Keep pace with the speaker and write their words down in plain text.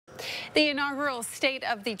The inaugural State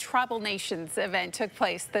of the Tribal Nations event took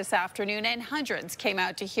place this afternoon, and hundreds came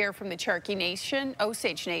out to hear from the Cherokee Nation,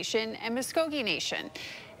 Osage Nation, and Muscogee Nation.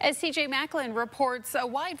 As CJ Macklin reports, a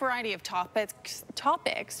wide variety of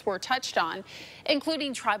topics were touched on,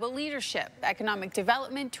 including tribal leadership, economic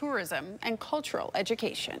development, tourism, and cultural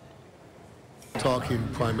education. Talking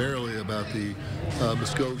primarily about the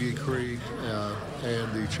Muscogee Creek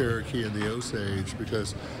and the Cherokee and the Osage,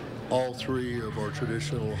 because all three of our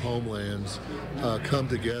traditional homelands come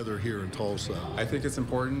together here in Tulsa. I think it's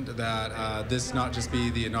important that this not just be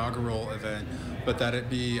the inaugural event, but that it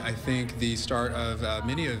be, I think, the start of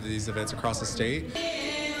many of these events across the state.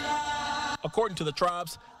 According to the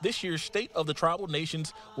tribes, this year's State of the Tribal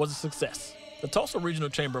Nations was a success. The Tulsa Regional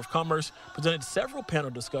Chamber of Commerce presented several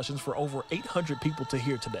panel discussions for over 800 people to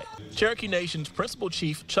hear today. Cherokee Nation's Principal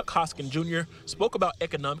Chief Chuck Hoskin Jr. spoke about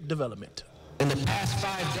economic development. In the past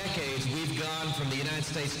 5 decades, we've gone from the United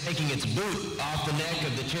States taking its boot off the neck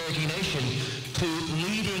of the Cherokee Nation to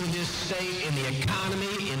leading this state in the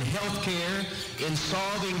economy, in healthcare, in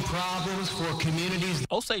solving problems for communities.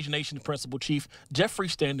 Osage Nation Principal Chief Jeffrey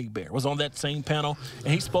Standing Bear was on that same panel,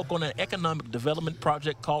 and he spoke on an economic development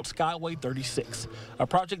project called Skyway 36, a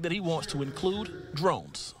project that he wants to include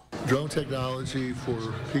drones. Drone technology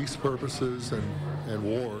for peace purposes and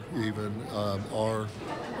war even are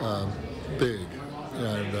big,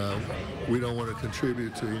 and we don't want to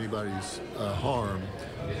contribute to anybody's harm,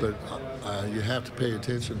 but you have to pay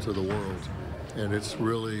attention to the world, and it's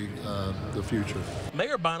really the future.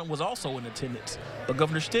 Mayor Bynum was also in attendance, but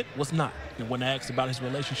Governor Stitt was not. And when asked about his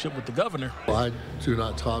relationship with the governor, well, I do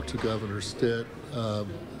not talk to Governor Stitt,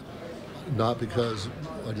 not because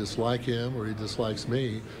I dislike him or he dislikes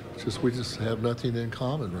me. It's just we just have nothing in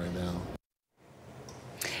common right now.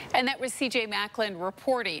 And that was CJ Macklin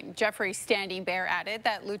reporting. Jeffrey Standing Bear added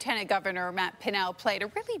that Lieutenant Governor Matt Pinnell played a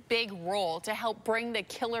really big role to help bring the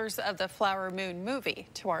Killers of the Flower Moon movie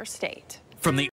to our state. from the